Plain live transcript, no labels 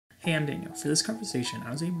Hey, I'm Daniel. For this conversation,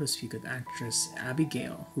 I was able to speak with actress Abbie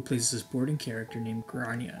Gayle, who plays this boarding character named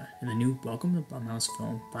Grania in the new Welcome to Blumhouse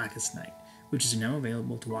film Blackest Night, which is now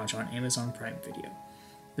available to watch on Amazon Prime Video.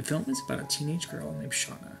 The film is about a teenage girl named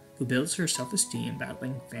Shauna, who builds her self-esteem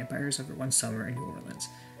battling vampires over one summer in New Orleans,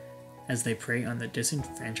 as they prey on the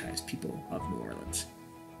disenfranchised people of New Orleans.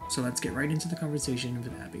 So let's get right into the conversation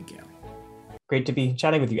with Abbie Gayle. Great to be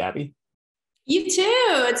chatting with you, Abbie. You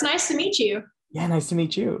too. It's nice to meet you. Yeah, nice to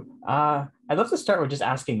meet you. I'd love to start with just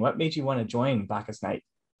asking, what made you want to join Blackest Night?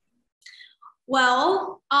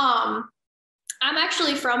 Well, I'm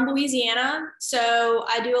actually from Louisiana, so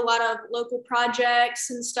I do a lot of local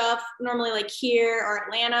projects and stuff, normally like here or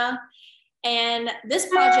Atlanta. And this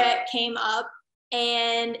project came up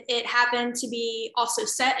and it happened to be also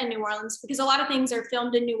set in New Orleans because a lot of things are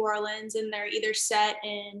filmed in New Orleans and they're either set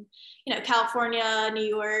in, California, New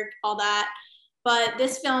York, all that. But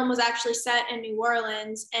this film was actually set in New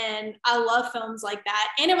Orleans, and I love films like that.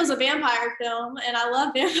 And it was a vampire film, and I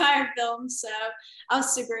love vampire films, so I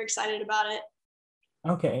was super excited about it.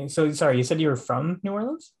 Okay, so sorry, you said you were from New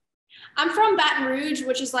Orleans? I'm from Baton Rouge,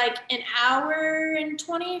 which is like an hour and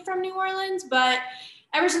 20 from New Orleans, but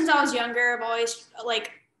ever since I was younger, I've always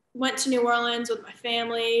went to New Orleans with my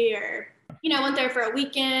family or, went there for a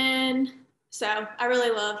weekend. So I really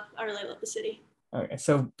love the city. Okay,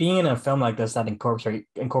 so being in a film like this that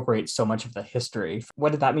incorporates so much of the history,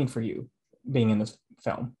 what did that mean for you, being in this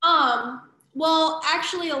film? Well,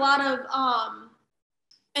 actually, a lot of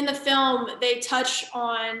in the film they touch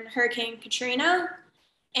on Hurricane Katrina,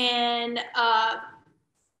 and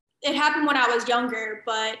it happened when I was younger,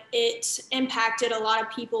 but it impacted a lot of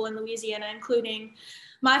people in Louisiana, including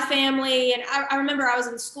my family. And I remember I was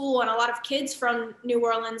in school, and a lot of kids from New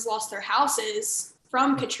Orleans lost their houses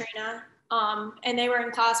from Katrina. And they were in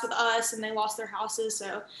class with us and they lost their houses.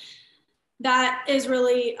 So that is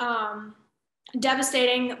really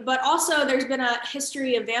devastating. But also there's been a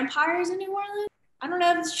history of vampires in New Orleans. I don't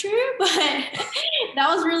know if it's true, but that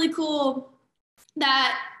was really cool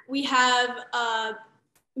that we have a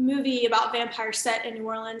movie about vampires set in New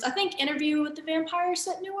Orleans. I think Interview with the Vampire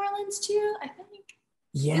set in New Orleans too, I think.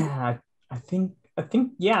 Yeah, I think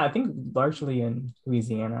largely in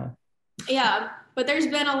Louisiana. Yeah, but there's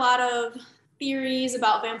been a lot of theories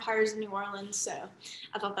about vampires in New Orleans, so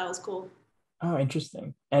I thought that was cool. Oh,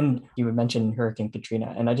 interesting. And you would mention Hurricane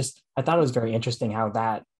Katrina, and I thought it was very interesting how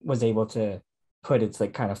that was able to put its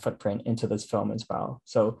kind of footprint into this film as well.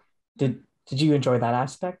 So did you enjoy that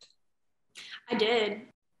aspect? I did.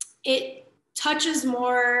 It touches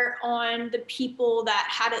more on the people that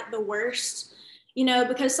had it the worst,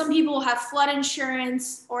 because some people have flood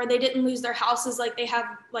insurance or they didn't lose their houses like they have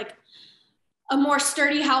a more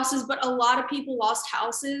sturdy houses, but a lot of people lost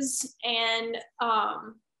houses. And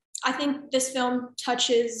I think this film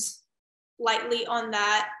touches lightly on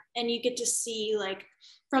that. And you get to see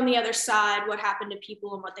from the other side what happened to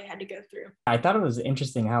people and what they had to go through. I thought it was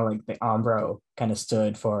interesting how the Umbro kind of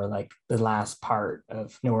stood for the last part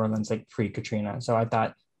of New Orleans, pre-Katrina. So I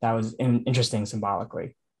thought that was interesting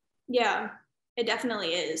symbolically. Yeah, it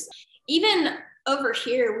definitely is. Even over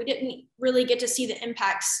here, we didn't really get to see the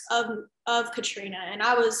impacts of Katrina, and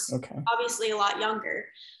I was obviously a lot younger.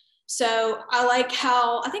 So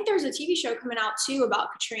I think there's a TV show coming out too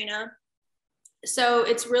about Katrina. So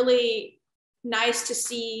it's really nice to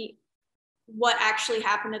see what actually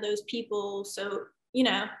happened to those people. So,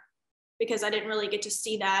 because I didn't really get to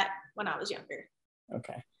see that when I was younger.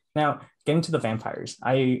 Okay. Now, getting to the vampires,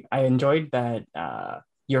 I enjoyed that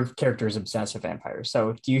your character is obsessed with vampires.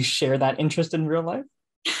 So do you share that interest in real life?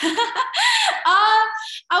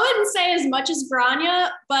 I wouldn't say as much as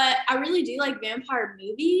Grania, but I really do like vampire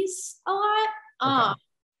movies a lot. I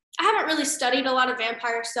haven't really studied a lot of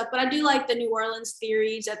vampire stuff, but I do like the New Orleans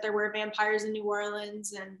theories that there were vampires in New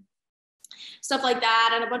Orleans and stuff like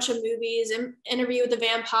that, and a bunch of movies, Interview with the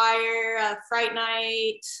Vampire, Fright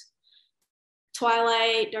Night,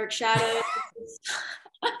 Twilight, Dark Shadows.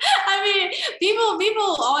 I mean,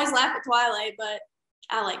 people always laugh at Twilight, but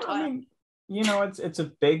I like Twilight. It's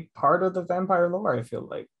a big part of the vampire lore, I feel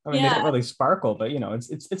like. They don't really sparkle, but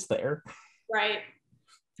it's there. Right.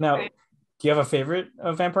 Now, do you have a favorite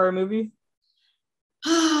vampire movie?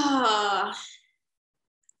 I'm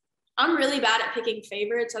really bad at picking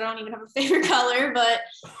favorites. I don't even have a favorite color, but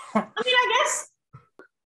I guess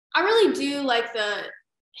I really do like the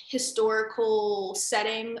historical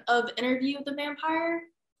setting of Interview with the Vampire.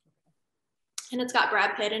 And it's got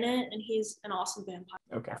Brad Pitt in it, and he's an awesome vampire.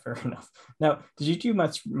 Okay, fair enough. Now, did you do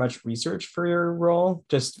much research for your role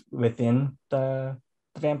just within the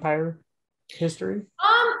vampire history?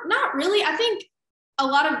 Not really. I think a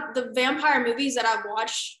lot of the vampire movies that I've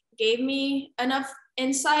watched gave me enough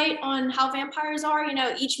insight on how vampires are. You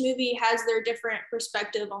know, each movie has their different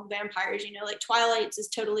perspective on vampires. You know, like Twilight's is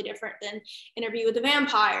totally different than Interview with the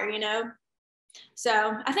Vampire, you know?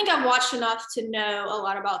 So I think I've watched enough to know a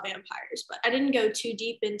lot about vampires, but I didn't go too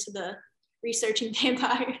deep into the researching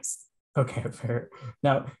vampires. Okay, fair.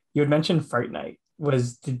 Now, you had mentioned Fright Night.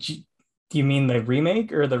 Do you mean the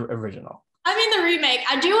remake or the original? I mean the remake.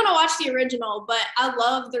 I do want to watch the original, but I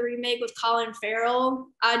love the remake with Colin Farrell.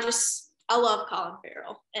 I love Colin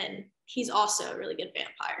Farrell, and he's also a really good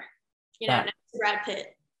vampire. You know, next to Brad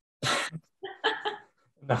Pitt.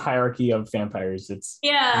 The hierarchy of vampires. It's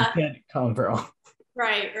Colin Farrell.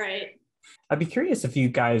 Right. I'd be curious if you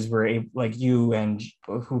guys were able, like you and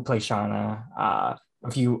who play Shauna,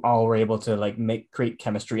 if you all were able to like create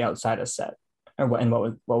chemistry outside of set, and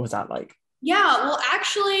what was that like? Yeah, well,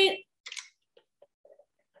 actually,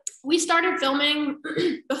 we started filming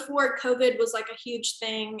before COVID was like a huge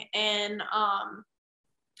thing, and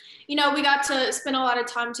you know, we got to spend a lot of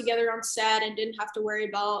time together on set and didn't have to worry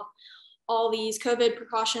about all these COVID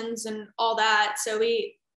precautions and all that. So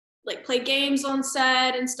we like played games on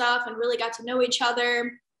set and stuff and really got to know each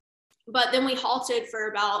other. But then we halted for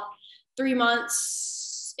about 3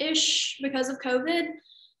 months-ish because of COVID.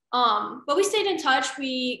 But we stayed in touch.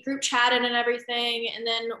 We group chatted and everything. And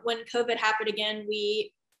then when COVID happened again,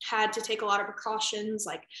 we had to take a lot of precautions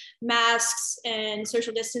like masks and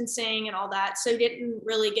social distancing and all that. So we didn't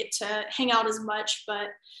really get to hang out as much. But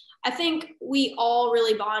I think we all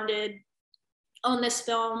really bonded on this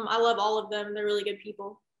film. I love all of them. They're really good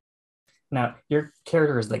people. Now, your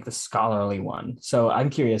character is like the scholarly one. So I'm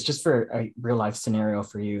curious, just for a real life scenario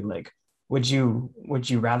for you, like, would you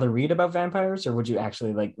rather read about vampires, or would you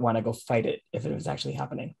actually like want to go fight it if it was actually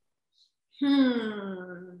happening?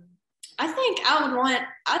 I think I'd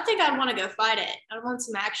want to go fight it. I'd want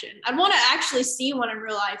some action. I'd want to actually see one in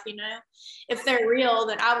real life, you know? If they're real,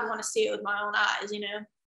 then I would want to see it with my own eyes, you know?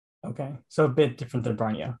 Okay. So a bit different than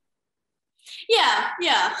Grania. Yeah.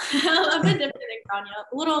 A bit different than Grania.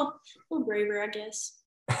 A little braver, I guess.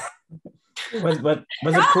 Was it cool?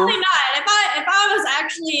 Probably not. If I was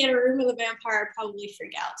actually in a room with a vampire, I'd probably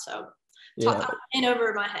freak out. So in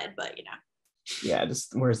over my head, but you know. Yeah,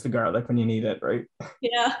 just where's the garlic when you need it, right?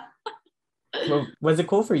 Yeah. Well, was it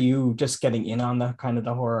cool for you just getting in on the kind of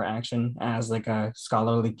the horror action as like a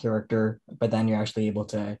scholarly character, but then you're actually able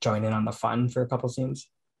to join in on the fun for a couple scenes?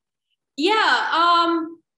 Yeah,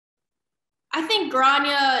 I think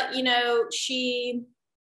Grania, you know, she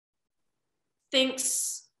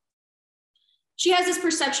thinks she has this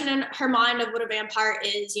perception in her mind of what a vampire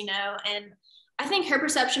is, you know, and I think her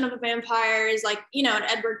perception of a vampire is like, you know, an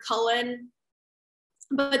Edward Cullen.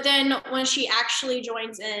 But then when she actually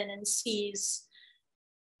joins in and sees,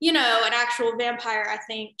 you know, an actual vampire, I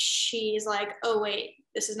think she's like, oh, wait,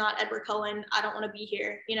 this is not Edward Cullen. I don't want to be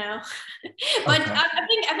here, you know? But okay.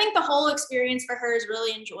 I think the whole experience for her is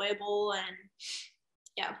really enjoyable, and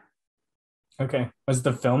yeah. Okay. Was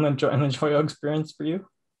the film an enjoyable experience for you?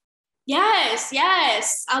 Yes.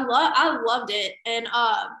 I loved it. And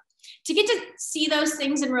to get to see those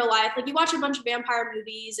things in real life, like you watch a bunch of vampire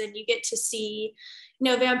movies and you get to see, you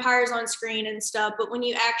know, vampires on screen and stuff, but when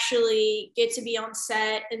you actually get to be on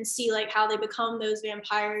set and see like how they become those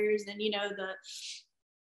vampires, and you know,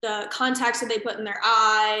 the contacts that they put in their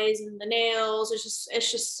eyes and the nails,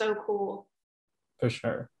 it's just so cool. For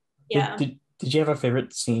sure. Yeah. Did you have a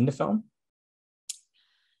favorite scene to film?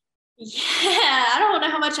 Yeah, I don't know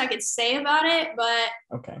how much I could say about it, but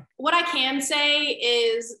okay. What I can say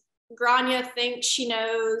is Grania thinks she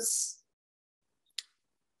knows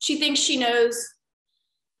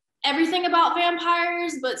everything about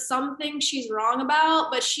vampires, but some things she's wrong about,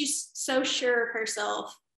 but she's so sure of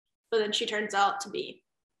herself, but then she turns out to be,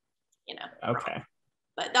 you know. Okay. Wrong.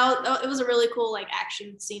 But that it was a really cool like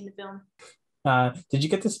action scene to film. Did you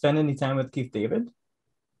get to spend any time with Keith David?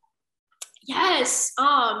 Yes.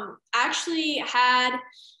 Actually I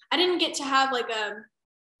didn't get to have like a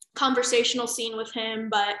conversational scene with him,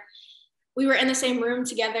 but we were in the same room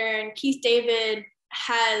together, and Keith David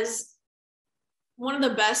has one of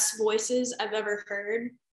the best voices I've ever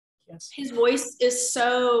heard. Yes. His voice is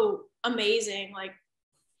so amazing. Like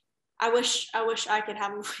I wish I could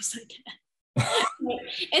have a voice like that.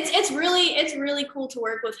 It's really cool to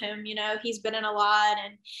work with him. You know, he's been in a lot,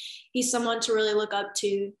 and he's someone to really look up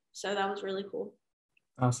to. So that was really cool.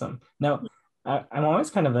 Awesome. Now, I'm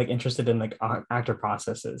always kind of like interested in like actor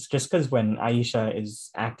processes, just because when Aisha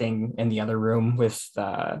is acting in the other room with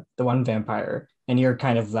the one vampire, and you're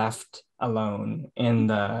kind of left alone in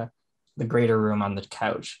the greater room on the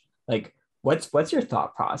couch, like what's your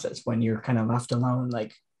thought process when you're kind of left alone?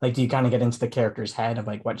 Like, Like, do you kind of get into the character's head of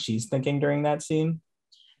like what she's thinking during that scene?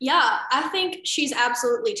 Yeah, I think she's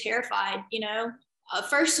absolutely terrified, you know.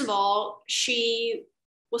 First of all, she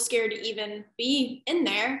was scared to even be in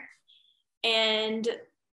there. And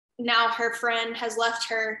now her friend has left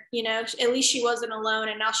her, you know, at least she wasn't alone,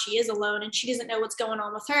 and now she is alone and she doesn't know what's going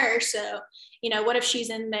on with her. So, you know, what if she's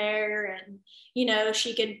in there and, you know,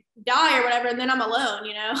 she could die or whatever, and then I'm alone,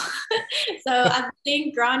 you know? So I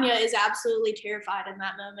think Grania is absolutely terrified in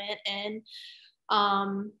that moment.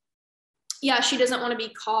 And yeah, she doesn't want to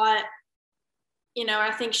be caught. You know,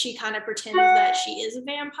 I think she kind of pretends that she is a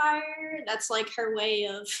vampire. That's like her way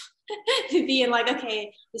of being like,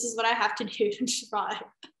 okay, this is what I have to do to survive.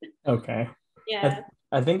 Okay. Yeah.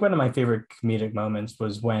 I think one of my favorite comedic moments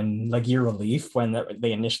was when, like, your relief when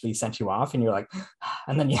they initially sent you off and you're like,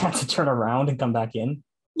 and then you had to turn around and come back in.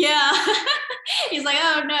 Yeah. He's like,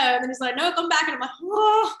 oh no. And then he's like, no, come back. And I'm like,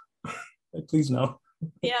 oh. Like, please no.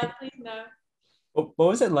 Yeah, please no. What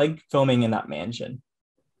was it like filming in that mansion?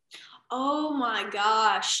 Oh my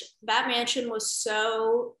gosh. That mansion was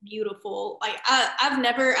so beautiful. Like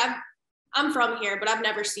I'm from here, but I've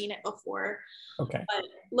never seen it before. Okay. But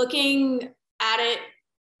looking at it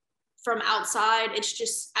from outside, it's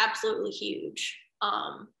just absolutely huge.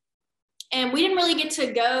 And we didn't really get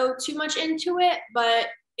to go too much into it, but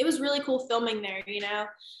it was really cool filming there, you know.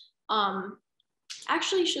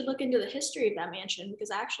 Actually should look into the history of that mansion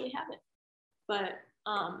because I actually have it. But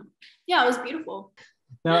yeah, it was beautiful.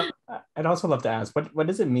 Now, I'd also love to ask, what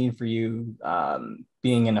does it mean for you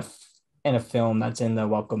being in a film that's in the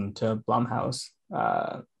Welcome to Blumhouse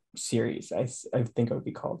series? I think it would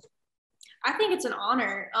be called. I think it's an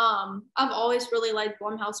honor. I've always really liked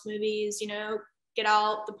Blumhouse movies, you know, Get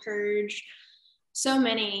Out, The Purge, so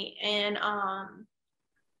many. And I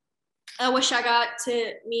wish I got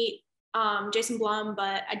to meet Jason Blum,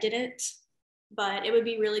 but I didn't. But it would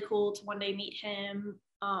be really cool to one day meet him.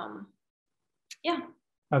 Yeah.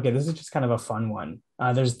 Okay, this is just kind of a fun one.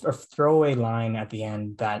 There's a throwaway line at the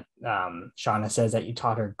end that Shauna says that you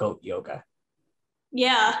taught her goat yoga.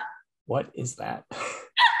 Yeah. What is that?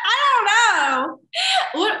 I don't know.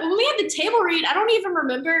 When we had the table read, I don't even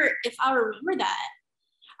remember if I remember that.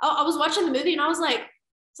 I was watching the movie and I was like,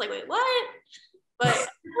 wait, what? But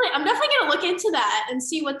I'm definitely going to look into that and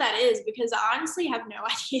see what that is because I honestly have no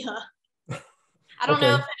idea. I don't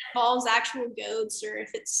know if it involves actual goats or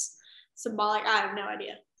if it's symbolic. I have no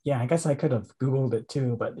idea. Yeah, I guess I could have Googled it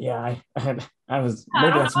too, but yeah, I was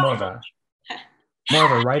maybe that's more of a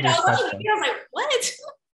writer's question. I was like, what?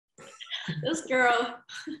 This girl.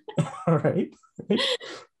 All right.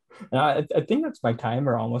 I think that's my time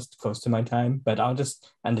or almost close to my time, but I'll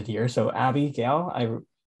just end it here. So Abbie Gayle,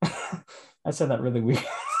 I said that really weird.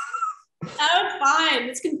 Oh, fine.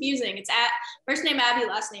 It's confusing. It's first name Abbie,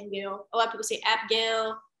 last name Gayle. A lot of people say Abbie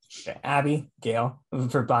Gayle. Okay. Abbie Gayle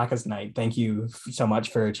for Blackest Night. Thank you so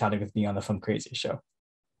much for chatting with me on the Filmcraziest Show.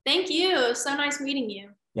 Thank you. So nice meeting you.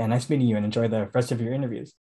 Yeah, nice meeting you and enjoy the rest of your interviews.